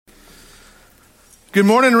Good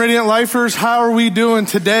morning, Radiant Lifers. How are we doing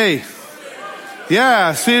today?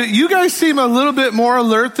 Yeah, see, you guys seem a little bit more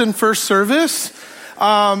alert than first service.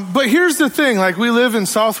 But here's the thing, like we live in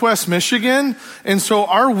Southwest Michigan, and so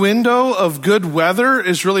our window of good weather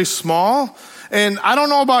is really small. And I don't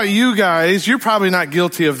know about you guys, you're probably not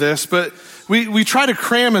guilty of this, but we try to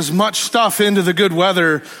cram as much stuff into the good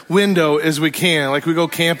weather window as we can. Like we go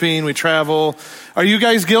camping, we travel. Are you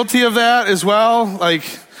guys guilty of that as well? Like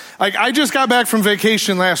I just got back from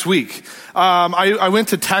vacation last week. I went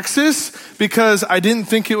to Texas because I didn't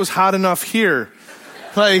think it was hot enough here.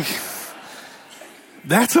 Like,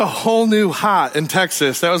 that's a whole new hot in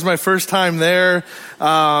Texas. That was my first time there.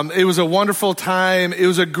 It was a wonderful time. It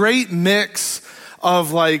was a great mix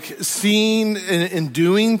of like seeing and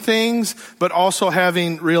doing things, but also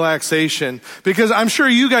having relaxation. Because I'm sure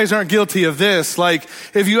you guys aren't guilty of this. Like,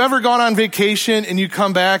 have you ever gone on vacation and you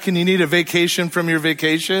come back and you need a vacation from your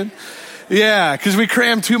vacation? Yeah, because we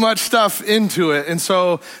crammed too much stuff into it. And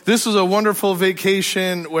so this was a wonderful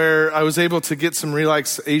vacation where I was able to get some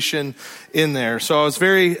relaxation in there. So I was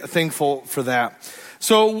very thankful for that.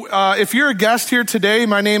 So if you're a guest here today,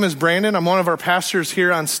 my name is Brandon. I'm one of our pastors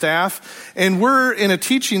here on staff. And we're in a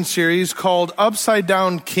teaching series called Upside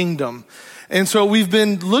Down Kingdom. And so we've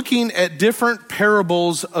been looking at different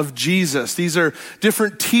parables of Jesus. These are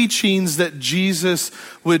different teachings that Jesus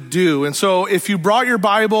would do. And so if you brought your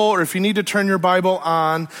Bible or if you need to turn your Bible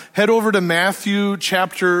on, head over to Matthew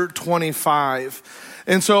chapter 25.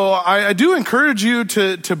 And so I do encourage you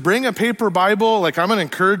to bring a paper Bible. Like I'm going to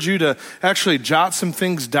encourage you to actually jot some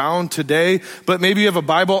things down today. But maybe you have a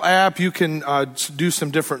Bible app. You can do some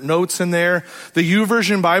different notes in there. The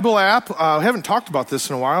YouVersion Bible app, I haven't talked about this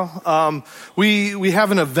in a while. We have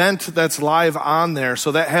an event that's live on there.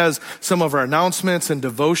 So that has some of our announcements and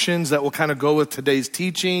devotions that will kind of go with today's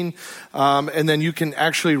teaching. And then you can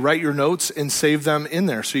actually write your notes and save them in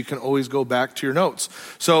there. So you can always go back to your notes.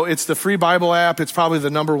 So it's the free Bible app. It's probably the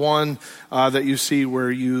number one that you see where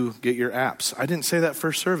you get your apps. I didn't say that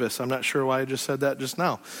first service. I'm not sure why I just said that just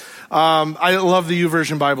now. I love the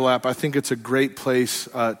YouVersion Bible app. I think it's a great place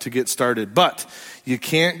to get started. But you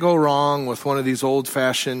can't go wrong with one of these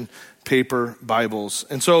old-fashioned paper Bibles.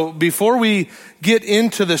 And so before we get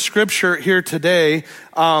into the scripture here today,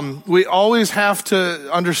 we always have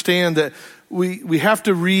to understand that we have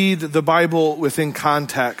to read the Bible within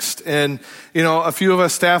context. And, you know, a few of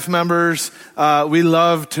us staff members, we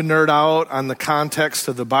love to nerd out on the context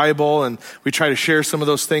of the Bible, and we try to share some of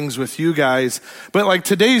those things with you guys. But like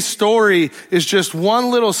today's story is just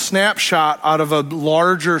one little snapshot out of a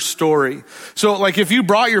larger story. So like if you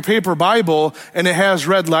brought your paper Bible and it has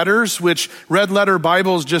red letters, which red letter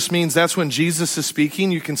Bibles just means that's when Jesus is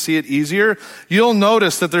speaking, you can see it easier. You'll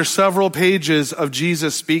notice that there's several pages of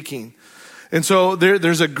Jesus speaking. And so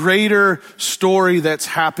there's a greater story that's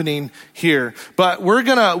happening here. But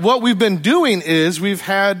what we've been doing is we've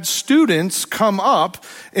had students come up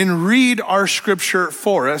and read our scripture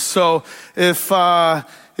for us. So if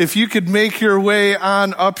you could make your way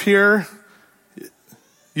on up here,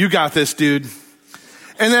 you got this, dude.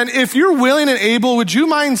 And then if you're willing and able, would you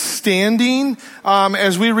mind standing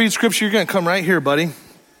as we read scripture? You're going to come right here, buddy.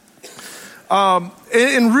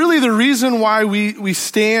 And really the reason why we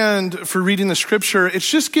stand for reading the scripture, it's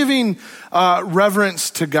just giving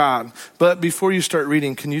reverence to God. But before you start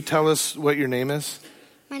reading, can you tell us what your name is?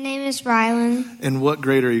 My name is Rylan. And what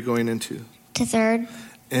grade are you going into? To third.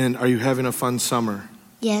 And are you having a fun summer?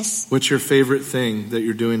 Yes. What's your favorite thing that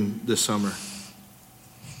you're doing this summer?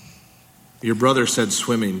 Your brother said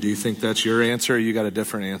swimming. Do you think that's your answer or you got a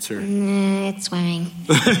different answer? It's swimming.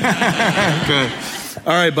 Good.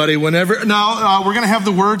 All right, buddy. Now we're going to have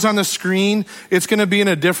the words on the screen. It's going to be in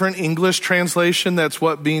a different English translation. That's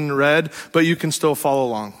what being read, but you can still follow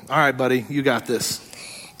along. All right, buddy. You got this.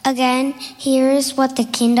 Again, here is what the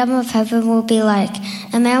kingdom of heaven will be like.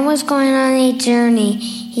 A man was going on a journey.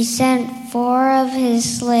 He sent 4 of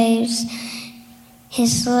his slaves.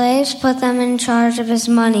 His slaves put them in charge of his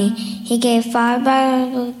money. He gave 5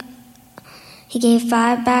 bags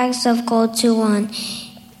of gold to one.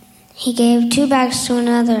 He gave 2 bags to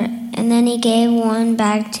another, and then he gave 1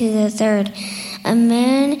 bag to the third. A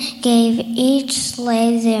man gave each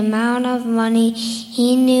slave the amount of money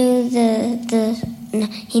he knew the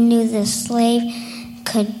slave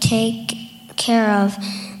could take care of.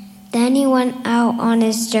 Then he went out on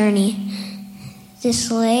his journey. The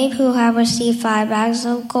slave who had received 5 bags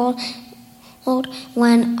of gold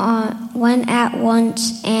went at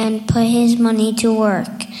once and put his money to work.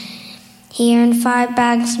 He earned 5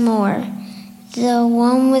 bags more. The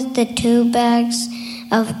one with the 2 bags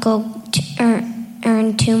of gold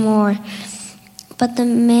earned 2 more. But the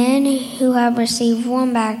man who had received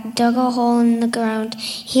 1 bag dug a hole in the ground.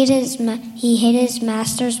 He hid his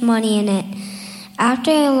master's money in it.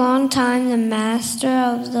 After a long time, the master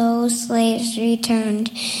of those slaves returned.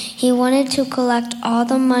 He wanted to collect all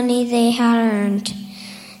the money they had earned.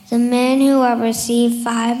 The man who had received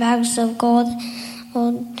 5 bags of gold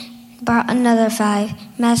brought another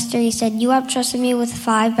 5. Master, he said, you have trusted me with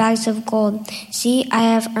 5 bags of gold. See, I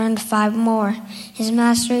have earned 5 more. His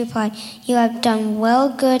master replied, you have done well,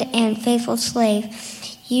 good and faithful slave.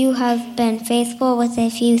 You have been faithful with a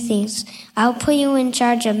few things. I'll put you in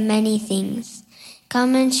charge of many things.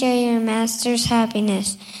 Come and share your master's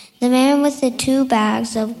happiness. The man with the 2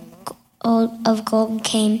 bags of gold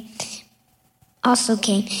also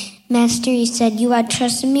came. Master, he said, you had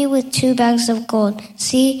trusted me with 2 bags of gold.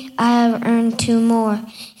 See, I have earned 2 more.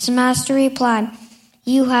 His master replied,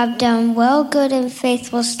 you have done well, good and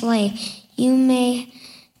faithful slave.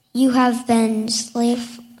 You have been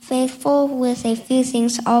faithful with a few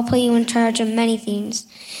things. I'll put you in charge of many things.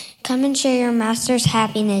 Come and share your master's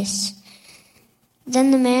happiness.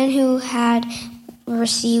 Then the man who had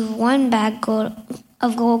received 1 bag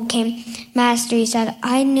of gold came. Master, he said,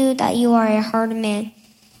 I knew that you are a hard man.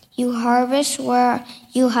 You harvest where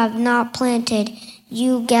you have not planted.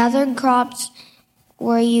 You gather crops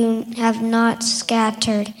where you have not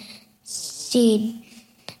scattered seed.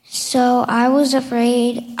 So I was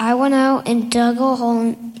afraid. I went out and dug a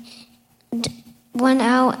hole, went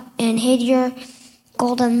out and hid your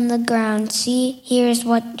gold in the ground. See, here is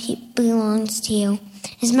what belongs to you.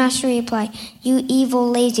 His master replied, you evil,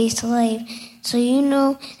 lazy slave. So you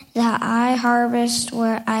know that I harvest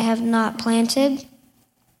where I have not planted?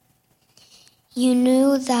 You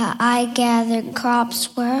knew that I gathered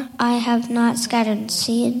crops where I have not scattered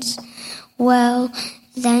seeds? Well,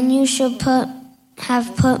 then you should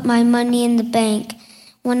have put my money in the bank.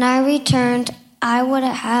 When I returned, I would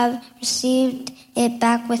have received it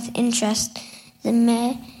back with interest.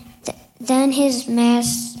 Then his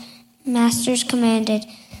masters commanded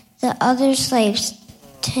the other slaves,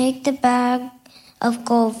 take the bag of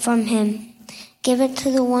gold from him. Give it to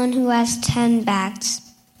the one who has 10 bags.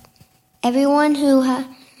 Everyone who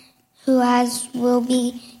has will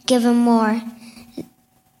be given more.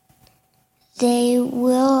 They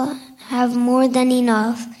will have more than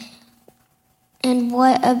enough. And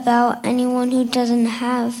what about anyone who doesn't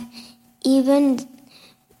have? Even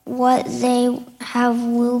what they have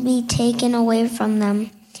will be taken away from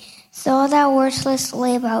them. Throw that worthless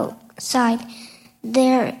slave outside.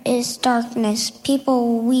 There is darkness. People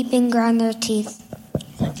will weep and grind their teeth.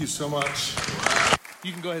 Thank you so much.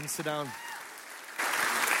 You can go ahead and sit down.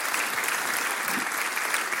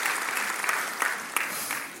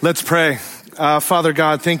 Let's pray. Father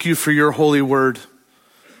God, thank you for your holy word.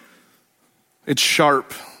 It's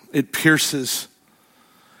sharp. It pierces.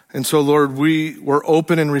 And so, Lord, we're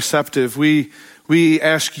open and receptive. We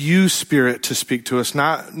ask you, Spirit, to speak to us,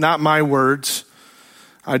 not my words.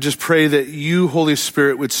 I just pray that you, Holy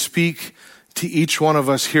Spirit, would speak to each one of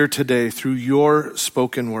us here today through your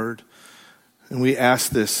spoken word. And we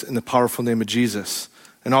ask this in the powerful name of Jesus.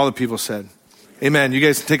 And all the people said, amen. You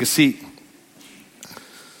guys can take a seat.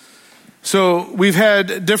 So we've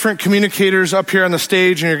had different communicators up here on the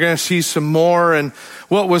stage, and you're going to see some more. And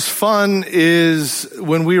what was fun is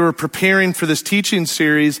when we were preparing for this teaching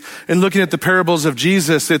series and looking at the parables of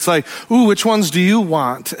Jesus, it's like, ooh, which ones do you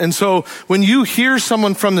want? And so when you hear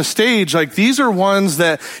someone from the stage, like these are ones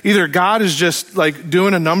that either God is just like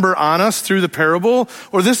doing a number on us through the parable,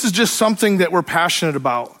 or this is just something that we're passionate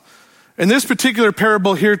about. In this particular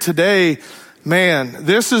parable here today, man,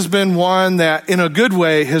 this has been one that in a good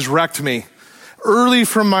way has wrecked me. Early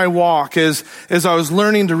from my walk, as I was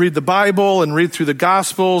learning to read the Bible and read through the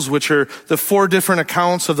Gospels, which are the 4 different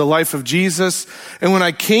accounts of the life of Jesus. And when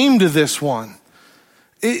I came to this one,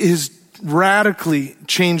 it has radically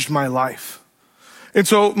changed my life. And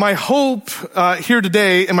so my hope here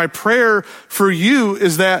today and my prayer for you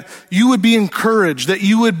is that you would be encouraged, that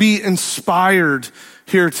you would be inspired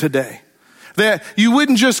here today. That you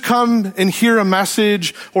wouldn't just come and hear a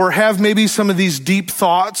message or have maybe some of these deep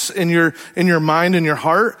thoughts in your mind and your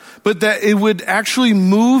heart, but that it would actually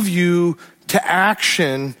move you to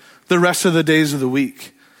action the rest of the days of the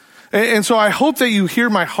week. And so I hope that you hear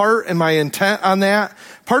my heart and my intent on that.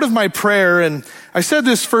 Part of my prayer, and I said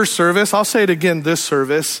this first service, I'll say it again this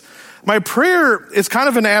service. My prayer is kind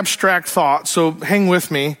of an abstract thought, so hang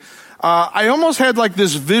with me. I almost had like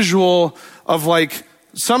this visual of like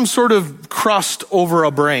some sort of crust over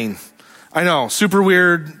a brain. I know, super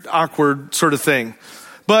weird, awkward sort of thing.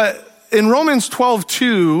 But in Romans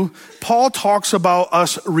 12:2, Paul talks about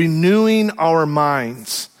us renewing our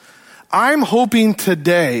minds. I'm hoping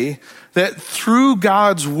today that through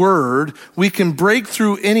God's word, we can break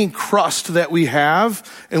through any crust that we have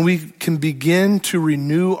and we can begin to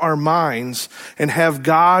renew our minds and have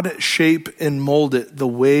God shape and mold it the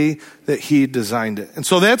way that he designed it. And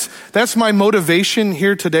so that's my motivation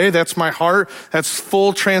here today. That's my heart. That's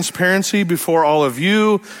full transparency before all of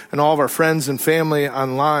you and all of our friends and family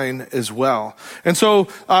online as well. And so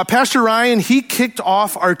Pastor Ryan, he kicked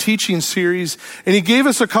off our teaching series and he gave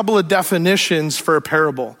us a couple of definitions for a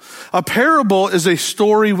parable. A parable is a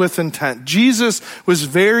story with intent. Jesus was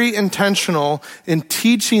very intentional in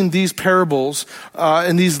teaching these parables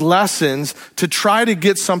and these lessons to try to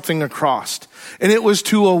get something across. And it was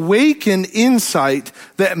to awaken insight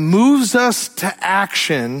that moves us to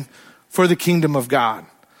action for the kingdom of God.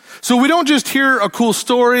 So we don't just hear a cool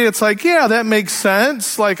story. It's like, yeah, that makes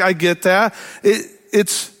sense. Like, I get that.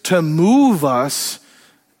 It's to move us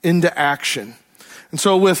into action. And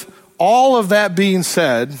so with all of that being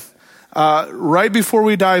said, right before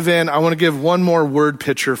we dive in, I want to give one more word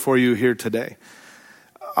picture for you here today.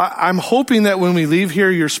 I'm hoping that when we leave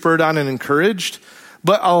here, you're spurred on and encouraged.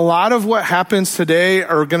 But a lot of what happens today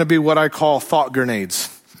are going to be what I call thought grenades.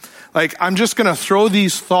 Like, I'm just going to throw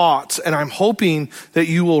these thoughts and I'm hoping that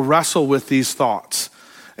you will wrestle with these thoughts.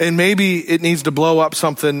 And maybe it needs to blow up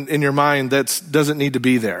something in your mind that doesn't need to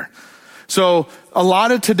be there. So a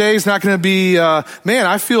lot of today is not going to be, man,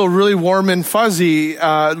 I feel really warm and fuzzy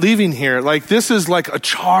leaving here. Like, this is like a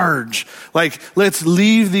charge. Like, let's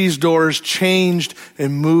leave these doors changed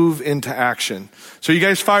and move into action. So you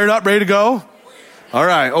guys fired up, ready to go? All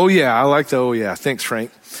right. Oh, yeah. I like the oh, yeah. Thanks,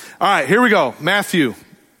 Frank. All right. Here we go. Matthew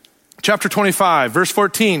chapter 25, verse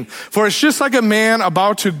 14. For it's just like a man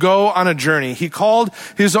about to go on a journey. He called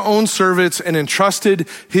his own servants and entrusted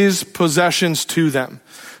his possessions to them.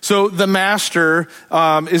 So the master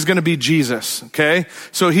is going to be Jesus, okay?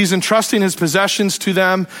 So he's entrusting his possessions to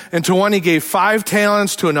them. And to one he gave 5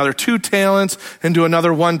 talents, to another 2 talents, and to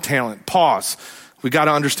another 1 talent. Pause. We got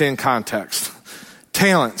to understand context.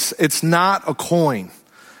 Talents, it's not a coin.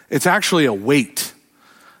 It's actually a weight.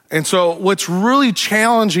 And so what's really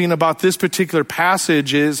challenging about this particular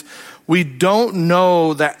passage is we don't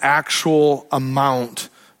know the actual amount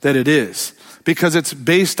that it is because it's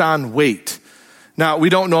based on weight. Now, we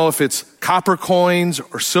don't know if it's copper coins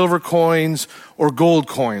or silver coins or gold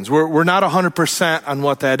coins. We're not 100% on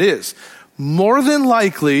what that is. More than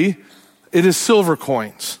likely, it is silver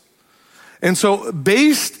coins. And so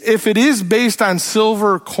if it is based on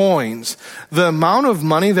silver coins, the amount of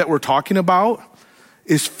money that we're talking about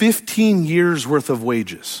is 15 years worth of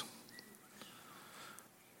wages.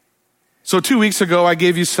 So 2 weeks ago, I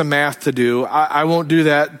gave you some math to do. I won't do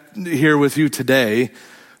that here with you today,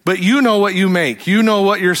 but you know what you make. You know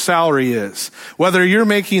what your salary is. Whether you're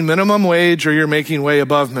making minimum wage or you're making way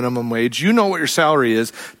above minimum wage, you know what your salary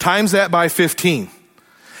is. Times that by 15.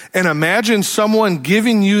 And imagine someone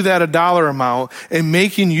giving you that $1 amount and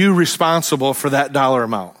making you responsible for that $1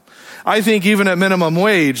 amount. I think even at minimum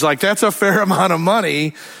wage, like, that's a fair amount of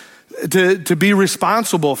money to be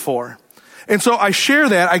responsible for. And so I share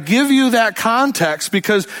that. I give you that context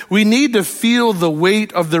because we need to feel the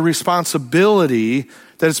weight of the responsibility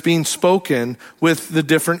that is being spoken with the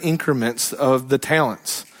different increments of the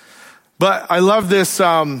talents. But I love this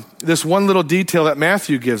one little detail that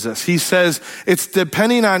Matthew gives us. He says it's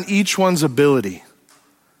depending on each one's ability.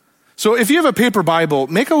 So if you have a paper Bible,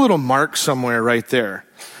 make a little mark somewhere right there.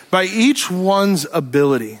 By each one's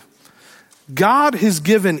ability. God has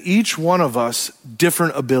given each one of us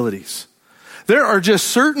different abilities. There are just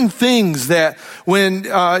certain things that when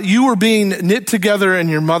you were being knit together in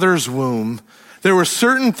your mother's womb, there were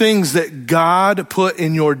certain things that God put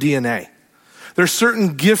in your DNA. There's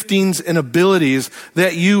certain giftings and abilities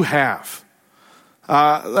that you have.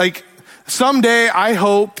 Like someday I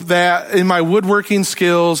hope that in my woodworking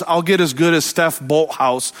skills, I'll get as good as Steph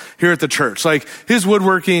Bolthouse here at the church. Like, his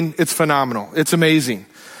woodworking, it's phenomenal. It's amazing.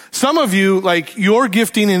 Some of you, like, your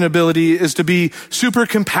gifting and ability is to be super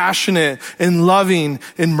compassionate and loving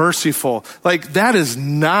and merciful. Like, that is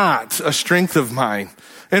not a strength of mine.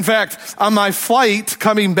 In fact, on my flight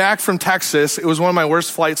coming back from Texas, it was one of my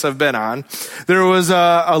worst flights I've been on. There was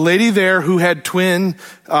a lady there who had twin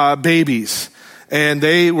babies, and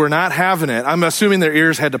they were not having it. I'm assuming their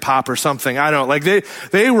ears had to pop or something. I don't know. Like,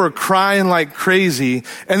 they were crying like crazy.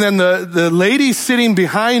 And then the lady sitting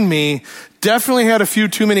behind me definitely had a few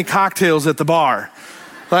too many cocktails at the bar.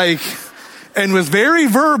 Like, and was very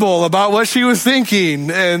verbal about what she was thinking.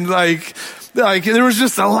 And like there was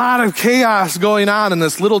just a lot of chaos going on in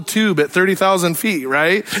this little tube at 30,000 feet,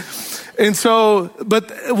 right? And so,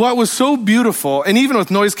 but what was so beautiful, and even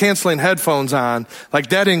with noise canceling headphones on, like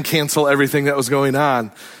that didn't cancel everything that was going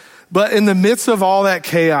on. But in the midst of all that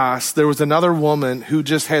chaos, there was another woman who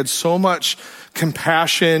just had so much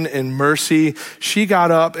compassion and mercy. She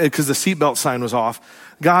got up, because the seatbelt sign was off,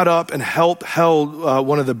 got up and held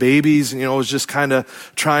one of the babies, and, was just kind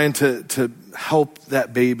of trying to help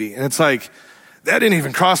that baby. And it's like, that didn't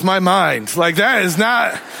even cross my mind. Like, that is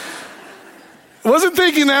not... Wasn't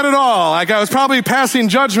thinking that at all. Like, I was probably passing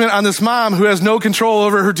judgment on this mom who has no control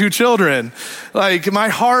over her 2 children. Like, my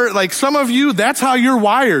heart, like some of you, that's how you're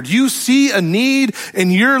wired. You see a need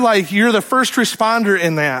and you're the first responder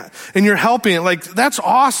in that and you're helping it. Like, that's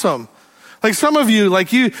awesome. Like some of you,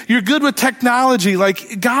 like you're good with technology.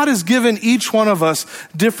 Like, God has given each one of us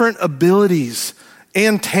different abilities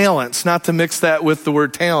and talents, not to mix that with the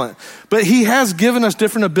word talent, but he has given us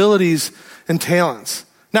different abilities and talents.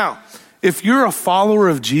 Now, if you're a follower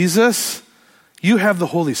of Jesus, you have the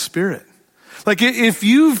Holy Spirit. Like, if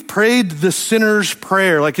you've prayed the sinner's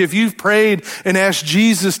prayer, like if you've prayed and asked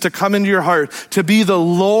Jesus to come into your heart, to be the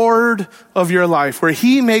Lord of your life, where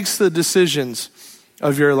he makes the decisions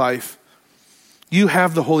of your life, you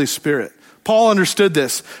have the Holy Spirit. Paul understood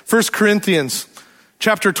this. 1 Corinthians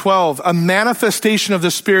chapter 12, a manifestation of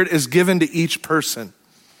the Spirit is given to each person.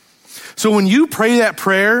 So when you pray that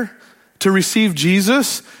prayer to receive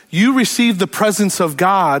Jesus, you receive the presence of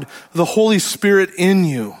God, the Holy Spirit in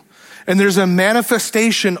you. And there's a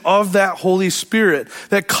manifestation of that Holy Spirit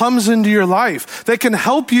that comes into your life that can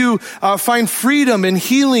help you find freedom and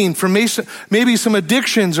healing from maybe some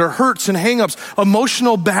addictions or hurts and hangups,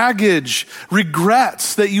 emotional baggage,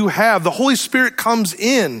 regrets that you have. The Holy Spirit comes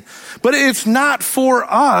in, but it's not for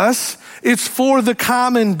us. It's for the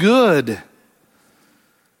common good.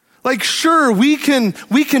 Like, sure, we can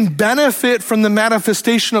benefit from the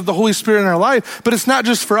manifestation of the Holy Spirit in our life, but it's not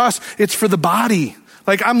just for us, it's for the body.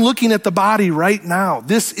 Like, I'm looking at the body right now.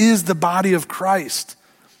 This is the body of Christ.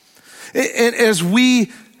 And as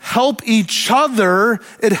we help each other,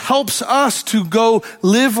 it helps us to go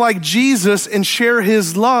live like Jesus and share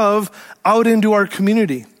his love out into our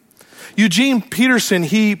community. Eugene Peterson,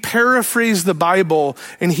 he paraphrased the Bible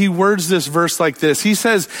and he words this verse like this. He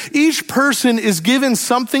says, each person is given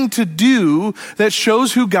something to do that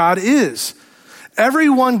shows who God is.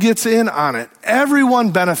 Everyone gets in on it.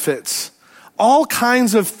 Everyone benefits. All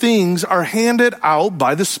kinds of things are handed out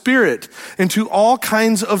by the Spirit and to all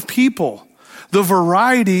kinds of people. The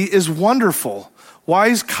variety is wonderful,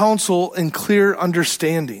 wise counsel and clear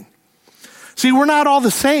understanding. See, we're not all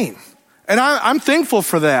the same. And I'm thankful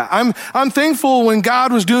for that. I'm thankful when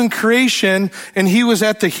God was doing creation and he was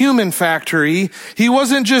at the human factory, he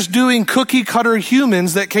wasn't just doing cookie cutter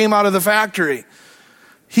humans that came out of the factory.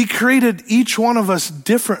 He created each one of us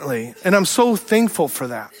differently. And I'm so thankful for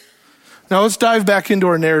that. Now let's dive back into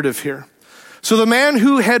our narrative here. So the man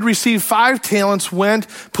who had received 5 talents went,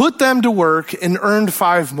 put them to work and earned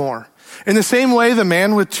 5 more. In the same way, the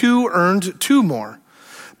man with 2 earned 2 more.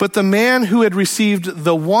 But the man who had received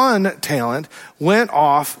the 1 talent went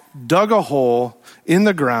off, dug a hole in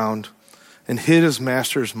the ground, and hid his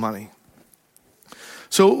master's money.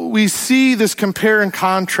 So we see this compare and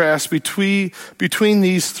contrast between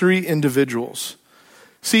these 3 individuals.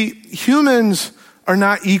 See, humans are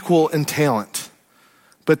not equal in talent,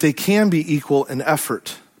 but they can be equal in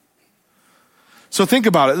effort. So think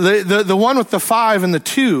about it. The one with the 5 and the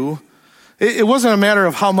 2, it wasn't a matter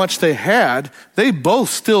of how much they had. They both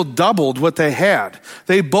still doubled what they had.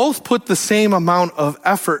 They both put the same amount of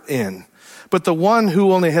effort in. But the one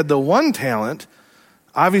who only had the 1 talent,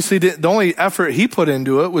 obviously the only effort he put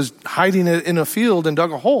into it was hiding it in a field and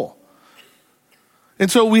dug a hole. And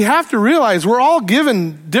so we have to realize we're all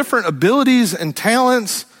given different abilities and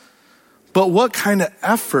talents, but what kind of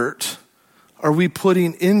effort are we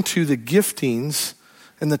putting into the giftings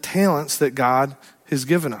and the talents that God has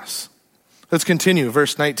given us? Let's continue,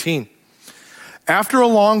 verse 19. After a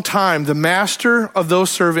long time, the master of those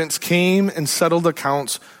servants came and settled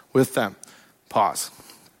accounts with them. Pause.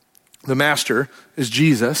 The master is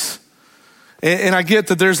Jesus. And I get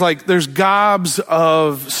that there's gobs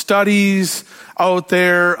of studies out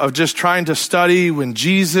there of just trying to study when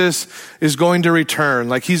Jesus is going to return.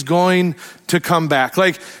 Like, he's going to come back.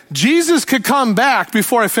 Like, Jesus could come back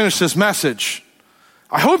before I finish this message.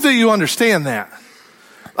 I hope that you understand that.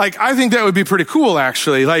 Like, I think that would be pretty cool,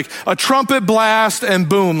 actually. Like a trumpet blast and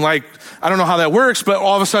boom. Like, I don't know how that works, but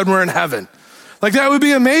all of a sudden we're in heaven. Like, that would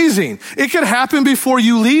be amazing. It could happen before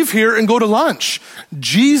you leave here and go to lunch.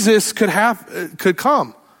 Jesus could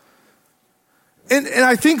come. And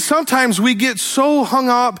I think sometimes we get so hung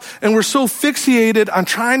up and we're so fixated on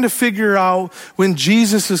trying to figure out when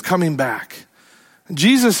Jesus is coming back.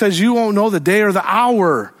 Jesus says you won't know the day or the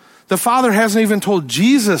hour. The Father hasn't even told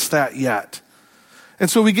Jesus that yet. And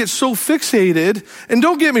so we get so fixated, and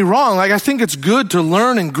don't get me wrong, like I think it's good to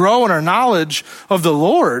learn and grow in our knowledge of the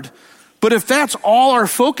Lord. But if that's all our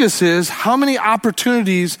focus is, how many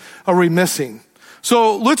opportunities are we missing?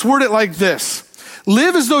 So let's word it like this.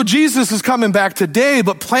 Live as though Jesus is coming back today,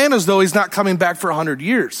 but plan as though he's not coming back for 100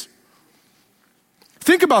 years.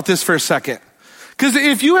 Think about this for a second. Because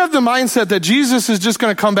if you have the mindset that Jesus is just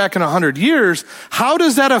going to come back in 100 years, how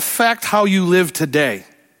does that affect how you live today?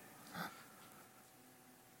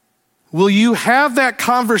 Will you have that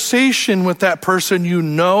conversation with that person you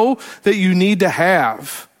know that you need to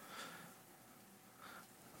have?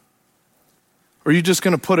 Or are you just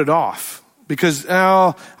going to put it off? Because,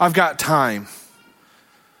 I've got time.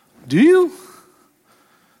 Do you?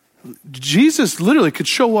 Jesus literally could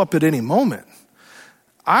show up at any moment.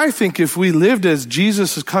 I think if we lived as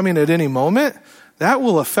Jesus is coming at any moment, that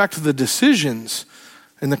will affect the decisions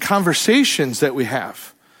and the conversations that we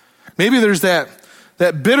have. Maybe there's that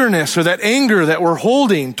bitterness or that anger that we're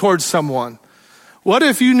holding towards someone. What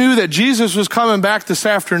if you knew that Jesus was coming back this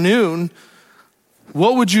afternoon?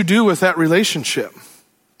 What would you do with that relationship?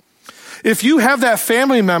 If you have that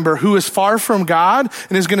family member who is far from God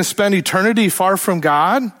and is going to spend eternity far from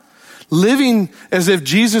God, living as if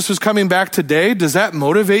Jesus was coming back today, does that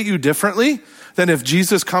motivate you differently than if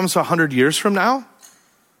Jesus comes 100 years from now?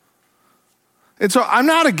 And so I'm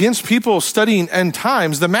not against people studying end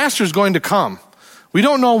times. The master's going to come. We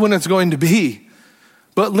don't know when it's going to be.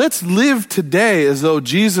 But let's live today as though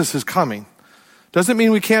Jesus is coming. Doesn't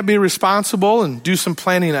mean we can't be responsible and do some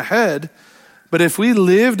planning ahead. But if we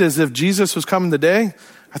lived as if Jesus was coming today,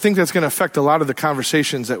 I think that's going to affect a lot of the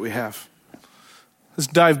conversations that we have. Let's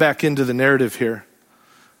dive back into the narrative here.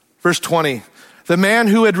 Verse 20, the man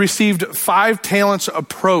who had received 5 talents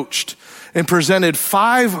approached and presented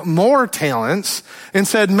 5 more talents and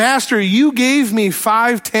said, Master, you gave me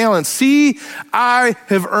 5 talents. See, I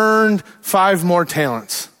have earned 5 more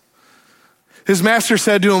talents. His master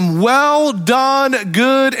said to him, well done,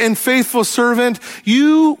 good and faithful servant.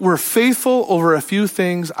 You were faithful over a few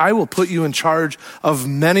things. I will put you in charge of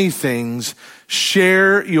many things.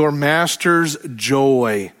 Share your master's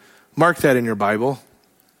joy. Mark that in your Bible.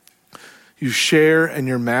 You share in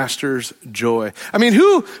your master's joy. I mean,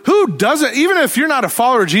 who doesn't, even if you're not a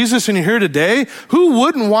follower of Jesus and you're here today, who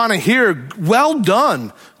wouldn't want to hear, well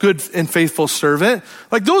done, good and faithful servant?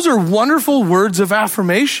 Like those are wonderful words of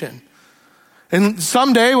affirmation. And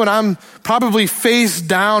someday when I'm probably face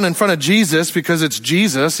down in front of Jesus, because it's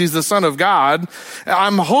Jesus, he's the Son of God,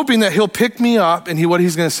 I'm hoping that he'll pick me up and what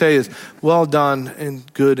he's going to say is, well done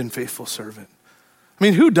and good and faithful servant. I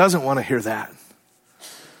mean, who doesn't want to hear that?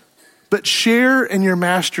 But share in your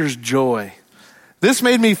master's joy. This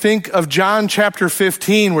made me think of John chapter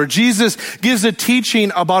 15, where Jesus gives a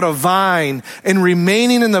teaching about a vine and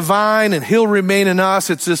remaining in the vine and he'll remain in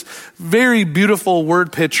us. It's this very beautiful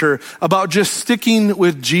word picture about just sticking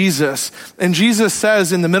with Jesus. And Jesus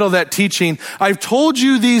says in the middle of that teaching, I've told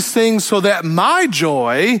you these things so that my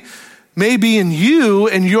joy may be in you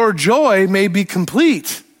and your joy may be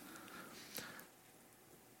complete.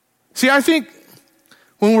 See, I think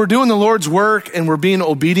when we're doing the Lord's work and we're being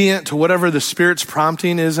obedient to whatever the Spirit's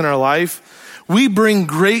prompting is in our life, we bring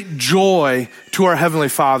great joy to our Heavenly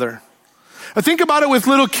Father. I think about it with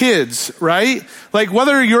little kids, right? Like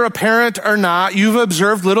whether you're a parent or not, you've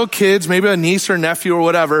observed little kids, maybe a niece or nephew or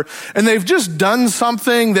whatever, and they've just done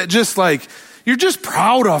something that just like, you're just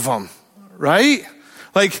proud of them, right?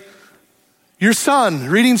 Like your son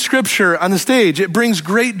reading scripture on the stage, it brings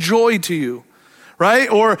great joy to you.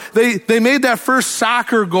 Right? Or they made that first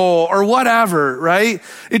soccer goal or whatever, right?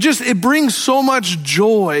 It brings so much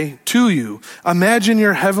joy to you. Imagine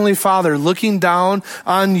your Heavenly Father looking down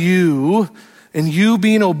on you and you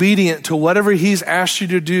being obedient to whatever he's asked you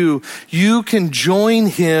to do. You can join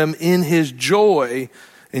him in his joy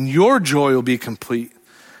and your joy will be complete.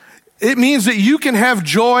 It means that you can have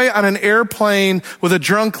joy on an airplane with a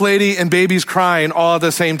drunk lady and babies crying all at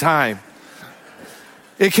the same time.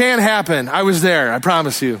 It can happen. I was there, I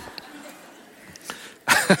promise you.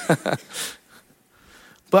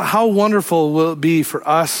 But how wonderful will it be for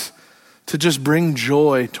us to just bring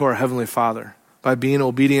joy to our Heavenly Father by being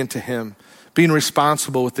obedient to him, being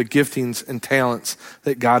responsible with the giftings and talents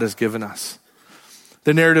that God has given us.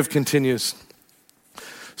 The narrative continues.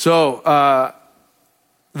 So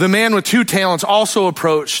The man with 2 talents also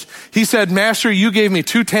approached. He said, Master, you gave me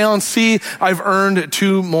 2 talents. See, I've earned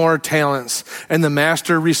 2 more talents. And the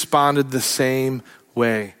master responded the same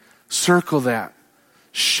way. Circle that.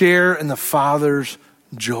 Share in the Father's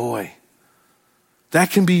joy.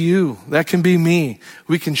 That can be you. That can be me.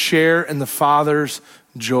 We can share in the Father's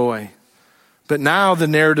joy. But now the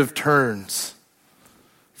narrative turns.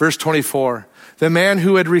 Verse 24. The man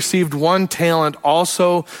who had received 1 talent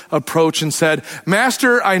also approached and said,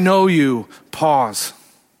 Master, I know you. Pause.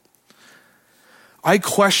 I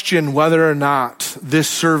question whether or not this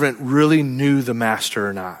servant really knew the master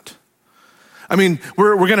or not. I mean,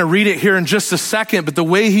 we're going to read it here in just a second, but the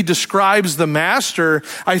way he describes the master,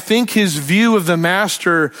 I think his view of the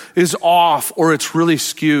master is off, or it's really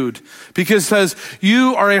skewed. Because it says,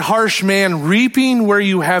 you are a harsh man, reaping where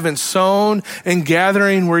you haven't sown and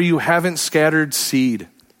gathering where you haven't scattered seed.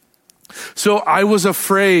 So I was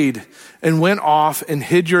afraid and went off and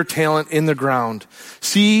hid your talent in the ground.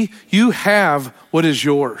 See, you have what is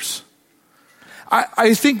yours.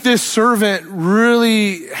 I think this servant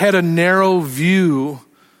really had a narrow view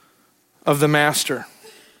of the master.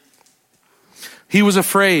 He was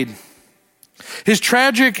afraid. His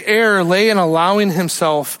tragic error lay in allowing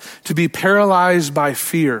himself to be paralyzed by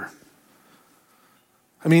fear.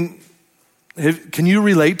 I mean, can you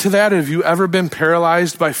relate to that? Have you ever been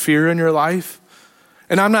paralyzed by fear in your life?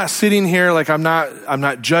 And I'm not sitting here like I'm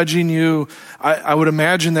not judging you. I would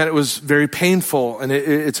imagine that it was very painful and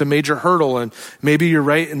it's a major hurdle and maybe you're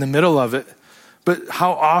right in the middle of it. But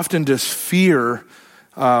how often does fear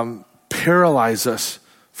paralyze us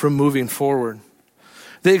from moving forward?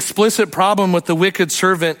 The explicit problem with the wicked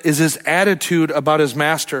servant is his attitude about his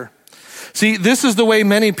master. See, this is the way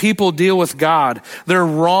many people deal with God. Their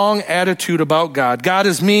wrong attitude about God. God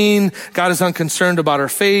is mean, God is unconcerned about our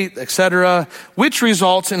faith, etc., which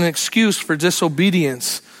results in an excuse for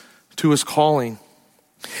disobedience to his calling.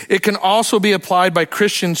 It can also be applied by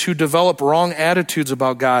Christians who develop wrong attitudes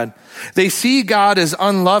about God. They see God as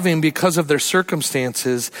unloving because of their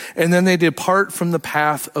circumstances, and then they depart from the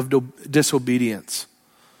path of disobedience.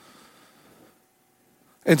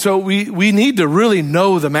 And so we need to really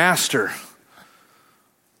know the master.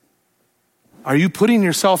 Are you putting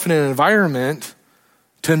yourself in an environment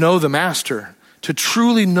to know the master, to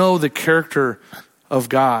truly know the character of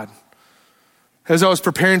God? As I was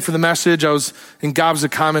preparing for the message, I was in Gobs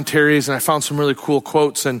of Commentaries and I found some really cool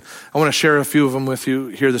quotes, and I want to share a few of them with you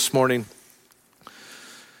here this morning. You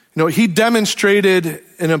know, he demonstrated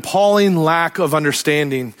an appalling lack of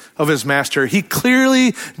understanding of his master. He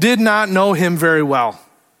clearly did not know him very well.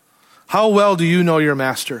 How well do you know your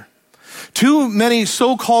master? Too many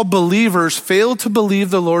so-called believers fail to believe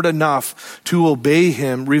the Lord enough to obey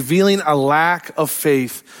him, revealing a lack of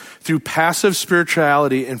faith through passive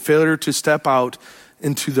spirituality and failure to step out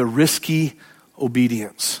into the risky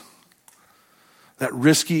obedience. That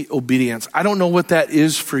risky obedience. I don't know what that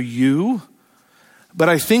is for you, but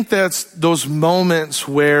I think that's those moments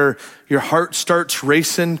where your heart starts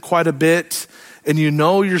racing quite a bit and you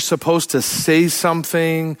know you're supposed to say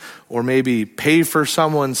something or maybe pay for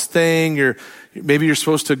someone's thing, maybe you're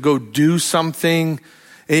supposed to go do something,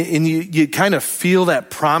 and you kind of feel that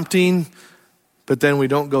prompting, but then we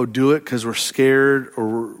don't go do it because we're scared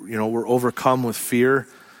or we're overcome with fear.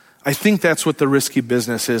 I think that's what the risky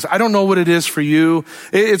business is. I don't know what it is for you.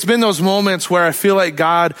 It's been those moments where I feel like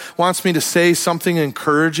God wants me to say something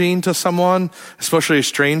encouraging to someone, especially a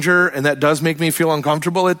stranger, and that does make me feel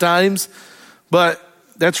uncomfortable at times. But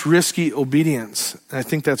that's risky obedience. And I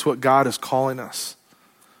think that's what God is calling us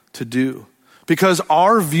to do. Because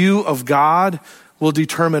our view of God will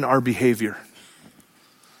determine our behavior.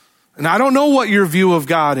 And I don't know what your view of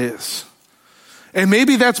God is. And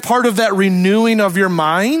maybe that's part of that renewing of your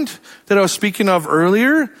mind that I was speaking of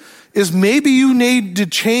earlier, is maybe you need to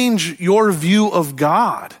change your view of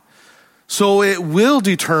God so it will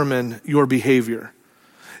determine your behavior.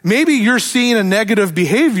 Maybe you're seeing a negative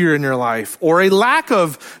behavior in your life or a lack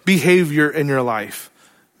of behavior in your life.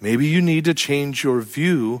 Maybe you need to change your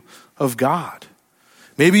view of God.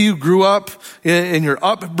 Maybe you grew up in your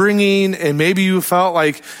upbringing and maybe you felt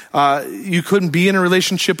like you couldn't be in a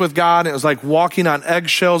relationship with God. It was like walking on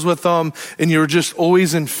eggshells with him and you were just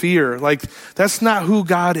always in fear. Like, that's not who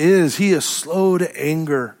God is. He is slow to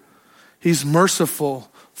anger. He's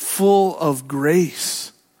merciful, full of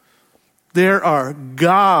grace. There are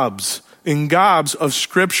gobs and gobs of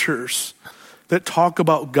scriptures that talk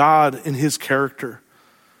about God and his character.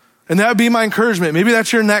 And that would be my encouragement. Maybe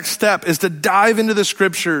that's your next step, is to dive into the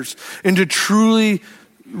scriptures and to truly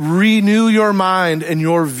renew your mind and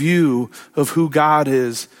your view of who God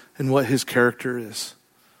is and what his character is.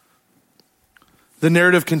 The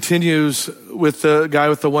narrative continues with the guy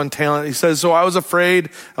with the 1 talent. He says, so I was afraid,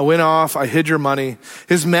 I went off, I hid your money.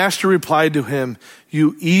 His master replied to him,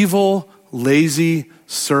 you evil, lazy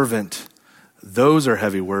servant. Those are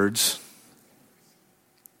heavy words.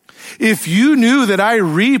 If you knew that I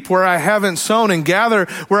reap where I haven't sown and gather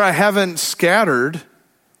where I haven't scattered,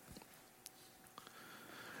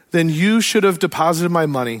 then you should have deposited my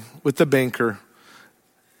money with the banker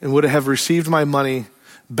and would have received my money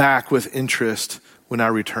back with interest when I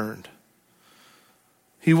returned.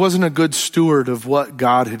 He wasn't a good steward of what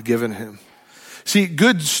God had given him. See,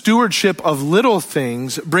 good stewardship of little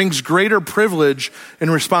things brings greater privilege and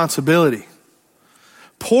responsibility.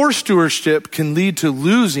 Poor stewardship can lead to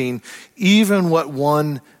losing even what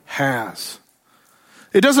one has.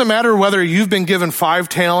 It doesn't matter whether you've been given 5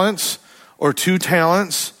 talents or 2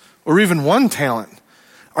 talents or even 1 talent.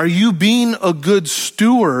 Are you being a good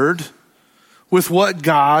steward with what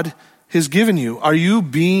God has given you? Are you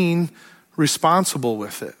being responsible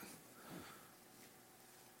with it?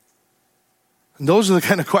 And those are the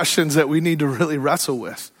kind of questions that we need to really wrestle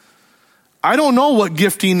with. I don't know what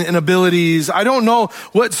gifting and abilities, I don't know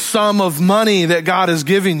what sum of money that God is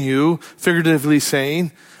giving you, figuratively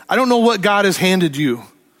saying. I don't know what God has handed you.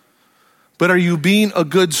 But are you being a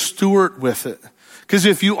good steward with it? Because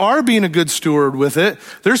if you are being a good steward with it,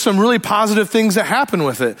 there's some really positive things that happen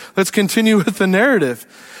with it. Let's continue with the narrative.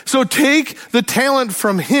 So take the talent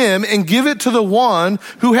from him and give it to the one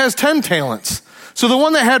who has 10 talents. So the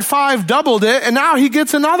one that had 5 doubled it, and now he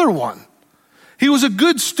gets another one. He was a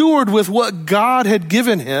good steward with what God had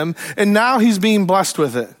given him, and now he's being blessed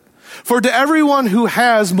with it. For to everyone who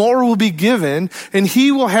has, more will be given, and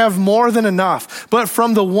he will have more than enough. But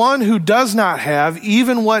from the one who does not have,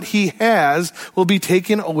 even what he has will be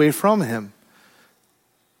taken away from him.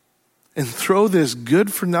 And throw this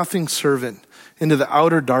good-for-nothing servant into the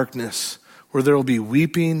outer darkness, where there will be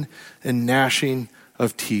weeping and gnashing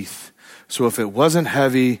of teeth. So if it wasn't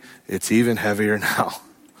heavy, it's even heavier now.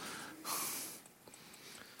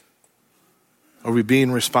 Are we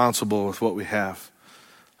being responsible with what we have?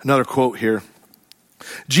 Another quote here.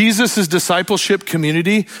 Jesus' discipleship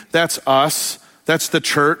community, that's us. That's the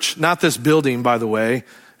church. Not this building, by the way.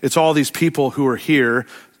 It's all these people who are here.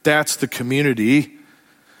 That's the community.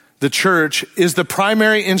 The church is the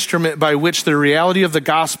primary instrument by which the reality of the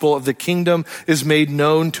gospel of the kingdom is made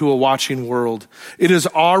known to a watching world. It is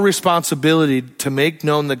our responsibility to make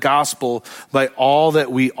known the gospel by all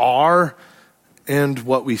that we are and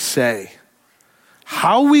what we say.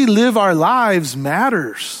 How we live our lives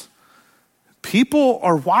matters. People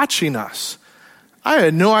are watching us. I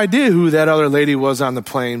had no idea who that other lady was on the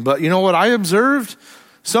plane, but you know what I observed?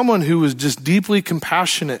 Someone who was just deeply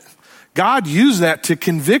compassionate. God used that to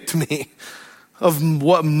convict me of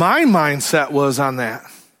what my mindset was on that.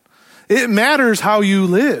 It matters how you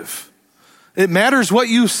live. It matters what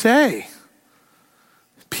you say.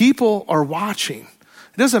 People are watching.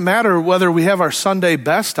 It doesn't matter whether we have our Sunday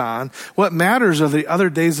best on. What matters are the other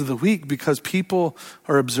days of the week because people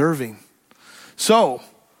are observing. So,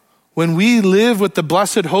 when we live with the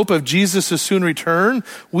blessed hope of Jesus' soon return,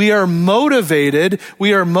 we are motivated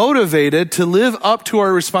to live up to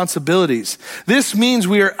our responsibilities. This means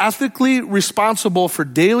we are ethically responsible for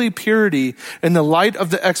daily purity in the light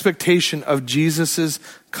of the expectation of Jesus'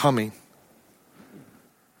 coming.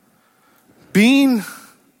 Being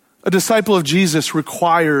a disciple of Jesus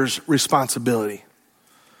requires responsibility.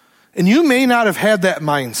 And you may not have had that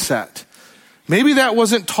mindset. Maybe that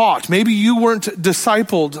wasn't taught. Maybe you weren't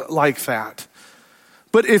discipled like that.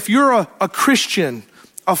 But if you're a Christian,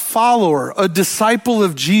 a follower, a disciple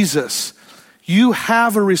of Jesus, you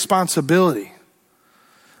have a responsibility.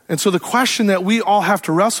 And so the question that we all have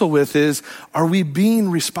to wrestle with is, are we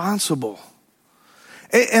being responsible?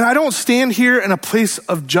 And I don't stand here in a place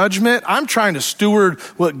of judgment. I'm trying to steward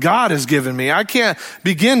what God has given me. I can't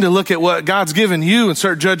begin to look at what God's given you and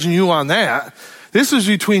start judging you on that. This is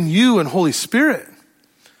between you and Holy Spirit.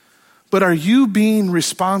 But are you being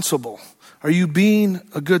responsible? Are you being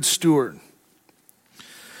a good steward?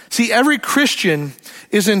 See, every Christian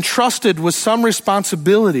is entrusted with some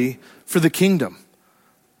responsibility for the kingdom.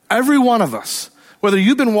 Every one of us. Whether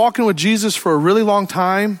you've been walking with Jesus for a really long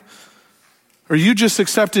time, or you just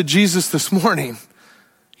accepted Jesus this morning,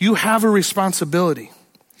 you have a responsibility.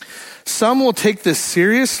 Some will take this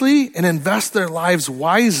seriously and invest their lives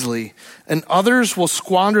wisely, and others will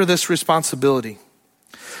squander this responsibility.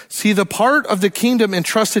 See, the part of the kingdom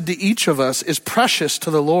entrusted to each of us is precious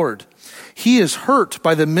to the Lord. He is hurt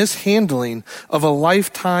by the mishandling of a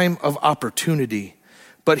lifetime of opportunity,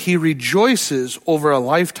 but he rejoices over a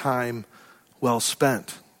lifetime well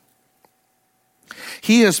spent.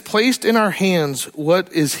 He has placed in our hands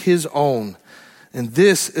what is his own. And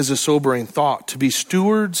this is a sobering thought, to be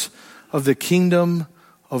stewards of the kingdom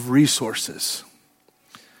of resources.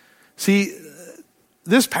 See,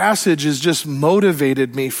 this passage has just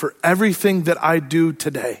motivated me for everything that I do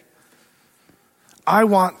today. I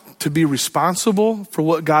want to be responsible for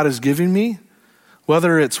what God is giving me,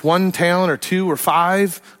 whether it's 1 talent or 2 or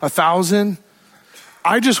 5, 1,000.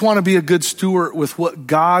 I just want to be a good steward with what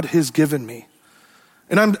God has given me.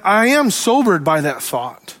 And I am sobered by that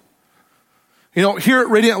thought. You know, here at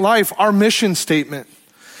Radiant Life, our mission statement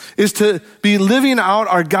is to be living out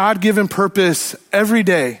our God-given purpose every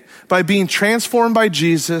day by being transformed by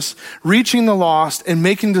Jesus, reaching the lost, and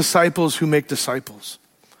making disciples who make disciples.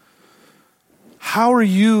 How are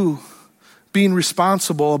you being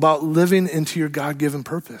responsible about living into your God-given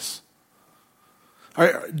purpose?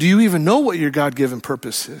 Do you even know what your God-given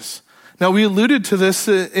purpose is? Now, we alluded to this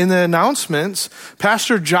in the announcements.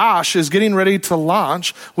 Pastor Josh is getting ready to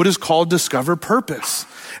launch what is called Discover Purpose.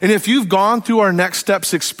 And if you've gone through our Next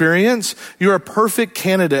Steps experience, you're a perfect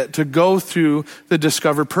candidate to go through the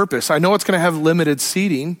Discover Purpose. I know it's going to have limited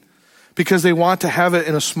seating because they want to have it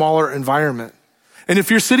in a smaller environment. And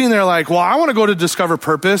if you're sitting there like, well, I want to go to Discover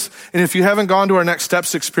Purpose, and if you haven't gone to our Next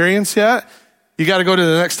Steps experience yet, you got to go to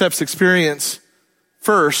the Next Steps experience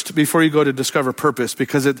first before you go to Discover Purpose,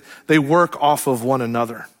 because they work off of one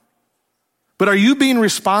another. But are you being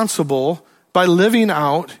responsible by living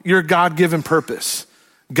out your God-given purpose?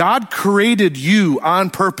 God created you on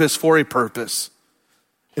purpose for a purpose.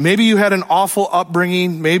 And maybe you had an awful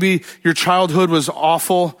upbringing. Maybe your childhood was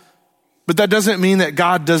awful. But that doesn't mean that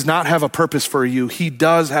God does not have a purpose for you. He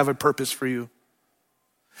does have a purpose for you.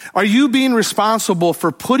 Are you being responsible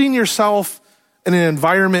for putting yourself in an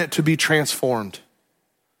environment to be transformed?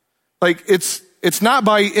 Like it's not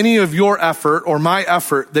by any of your effort or my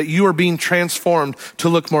effort that you are being transformed to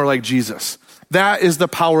look more like Jesus. That is the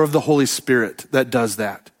power of the Holy Spirit that does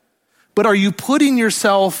that. But are you putting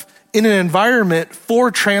yourself in an environment for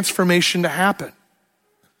transformation to happen?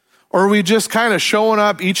 Or are we just kind of showing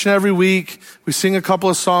up each and every week? We sing a couple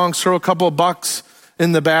of songs, throw a couple of bucks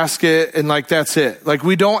in the basket, and like that's it. Like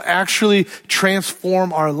we don't actually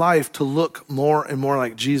transform our life to look more and more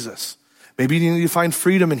like Jesus. Maybe you need to find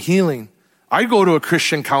freedom and healing. I go to a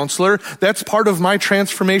Christian counselor. That's part of my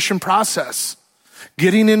transformation process.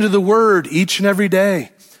 Getting into the Word each and every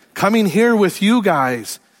day. Coming here with you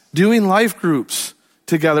guys. Doing life groups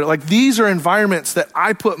together. Like these are environments that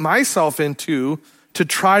I put myself into to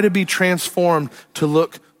try to be transformed to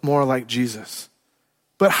look more like Jesus.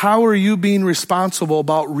 But how are you being responsible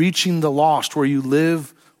about reaching the lost where you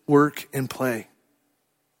live, work, and play?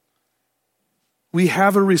 We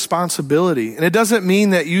have a responsibility. And it doesn't mean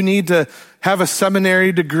that you need to have a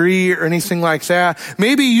seminary degree or anything like that.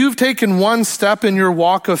 Maybe you've taken one step in your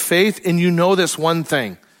walk of faith and you know this one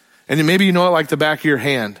thing. And maybe you know it like the back of your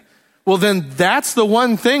hand. Well, then that's the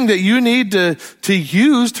one thing that you need to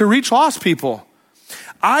use to reach lost people.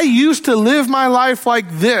 I used to live my life like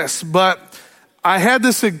this, but I had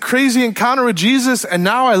this crazy encounter with Jesus, and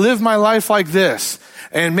now I live my life like this.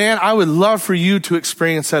 And man, I would love for you to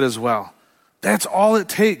experience that as well. That's all it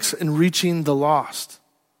takes in reaching the lost.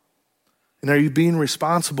 And are you being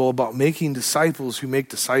responsible about making disciples who make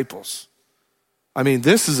disciples? I mean,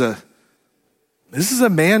 this is a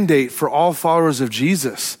mandate for all followers of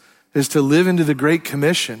Jesus, is to live into the Great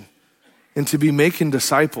Commission and to be making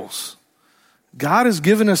disciples. God has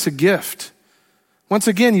given us a gift. Once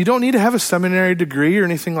again, you don't need to have a seminary degree or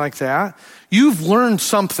anything like that. You've learned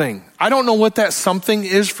something. I don't know what that something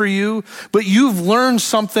is for you, but you've learned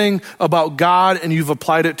something about God and you've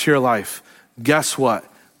applied it to your life. Guess what?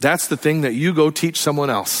 That's the thing that you go teach someone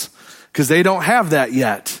else, because they don't have that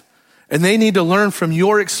yet. And they need to learn from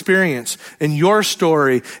your experience and your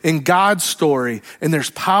story and God's story, and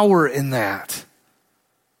there's power in that.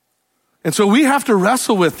 And so we have to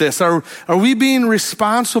wrestle with this. Are we being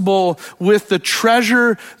responsible with the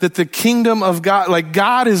treasure that the kingdom of God, like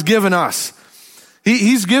God has given us?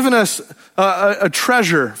 He's given us a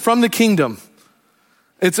treasure from the kingdom.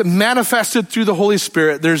 It's manifested through the Holy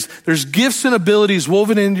Spirit. There's gifts and abilities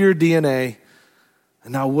woven into your DNA.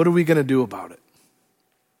 And now what are we going to do about it?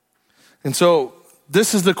 And so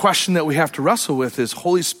this is the question that we have to wrestle with is,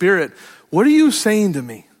 Holy Spirit, what are you saying to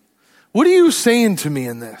me? What are you saying to me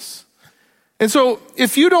in this? And so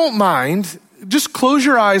if you don't mind, just close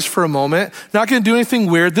your eyes for a moment. Not going to do anything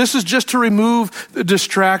weird. This is just to remove the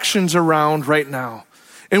distractions around right now.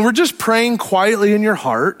 And we're just praying quietly in your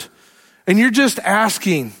heart. And you're just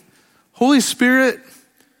asking, Holy Spirit,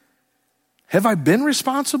 have I been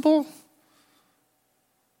responsible?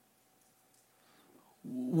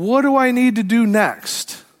 what do I need to do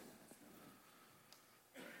next?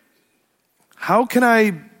 How can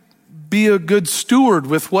I be a good steward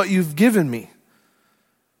with what you've given me?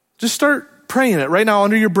 Just start praying it right now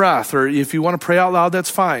under your breath, or if you want to pray out loud, that's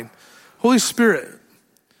fine. Holy Spirit,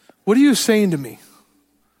 what are you saying to me?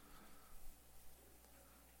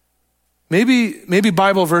 Maybe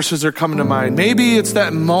Bible verses are coming to mind. Maybe it's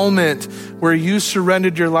that moment where you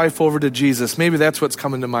surrendered your life over to Jesus. Maybe that's what's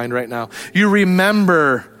coming to mind right now. You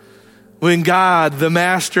remember when God, the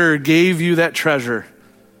Master, gave you that treasure.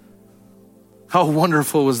 How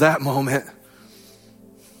wonderful was that moment?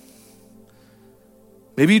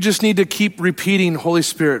 Maybe you just need to keep repeating, Holy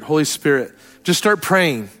Spirit, Holy Spirit. Just start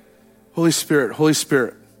praying, Holy Spirit, Holy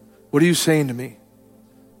Spirit. What are you saying to me?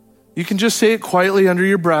 You can just say it quietly under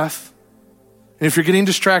your breath. And if you're getting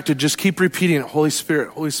distracted, just keep repeating it, Holy Spirit,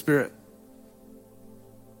 Holy Spirit.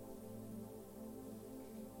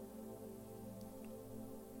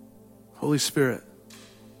 Holy Spirit.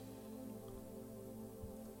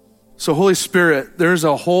 So Holy Spirit, there's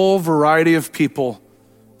a whole variety of people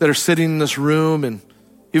that are sitting in this room and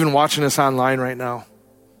even watching us online right now.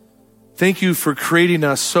 Thank you for creating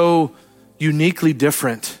us so uniquely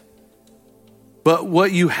different. But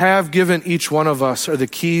what you have given each one of us are the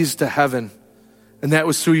keys to heaven. And that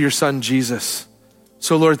was through your son, Jesus.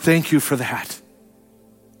 So Lord, thank you for that.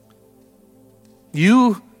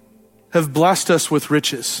 You have blessed us with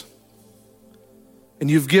riches. And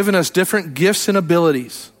you've given us different gifts and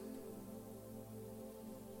abilities.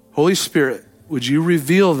 Holy Spirit, would you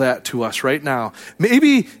reveal that to us right now?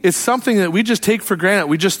 Maybe it's something that we just take for granted.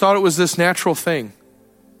 We just thought it was this natural thing.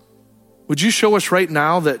 Would you show us right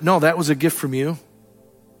now that, no, that was a gift from you?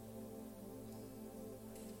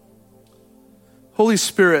 Holy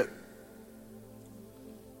Spirit,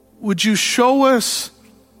 would you show us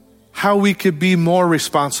how we could be more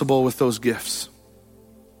responsible with those gifts?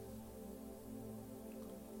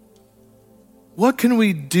 What can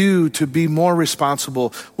we do to be more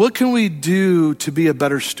responsible? What can we do to be a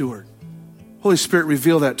better steward? Holy Spirit,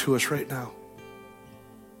 reveal that to us right now.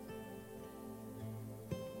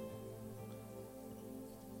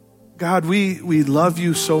 God, we love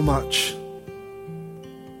you so much.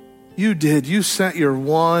 You did. You sent your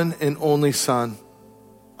one and only Son.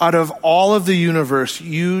 Out of all of the universe,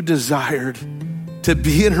 you desired to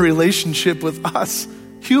be in a relationship with us,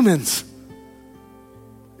 humans.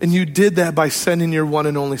 And you did that by sending your one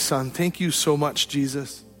and only Son. Thank you so much,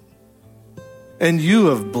 Jesus. And you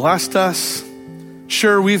have blessed us.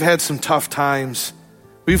 Sure, we've had some tough times.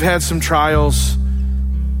 We've had some trials.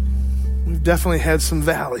 We've definitely had some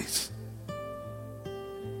valleys.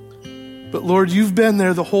 But Lord, you've been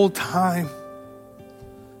there the whole time.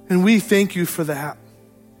 And we thank you for that.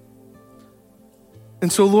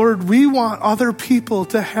 And so, Lord, we want other people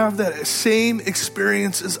to have that same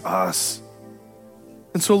experience as us.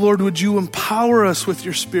 And so, Lord, would you empower us with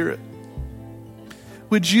your Spirit?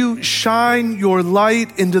 Would you shine your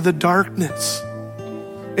light into the darkness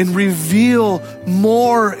and reveal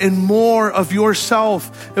more and more of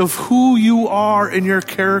yourself, of who you are and your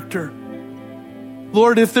character?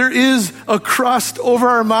 Lord, if there is a crust over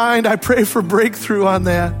our mind, I pray for breakthrough on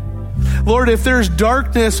that. Lord, if there's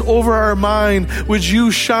darkness over our mind, would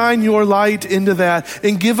you shine your light into that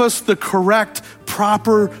and give us the correct,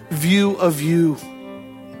 proper view of you?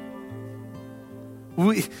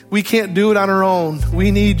 We can't do it on our own.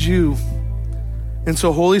 We need you. And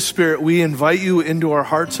so, Holy Spirit, we invite you into our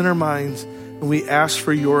hearts and our minds, and we ask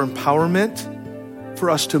for your empowerment for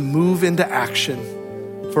us to move into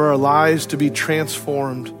action, for our lives to be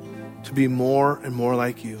transformed, to be more and more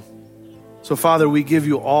like you. So, Father, we give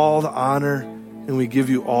you all the honor and we give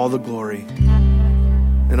you all the glory.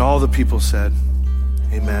 And all the people said,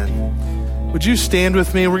 amen. Would you stand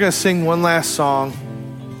with me? We're going to sing one last song.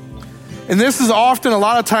 And this is often a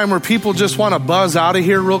lot of time where people just want to buzz out of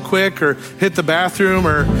here real quick or hit the bathroom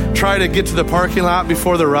or try to get to the parking lot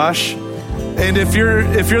before the rush. And if you're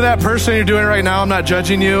that person, you're doing it right now, I'm not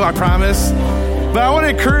judging you, I promise. But I want to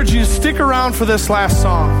encourage you, stick around for this last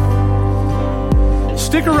song.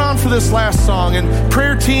 Stick around for this last song. And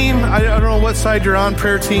prayer team, I don't know what side you're on,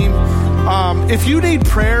 prayer team. If you need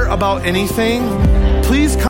prayer about anything, please come.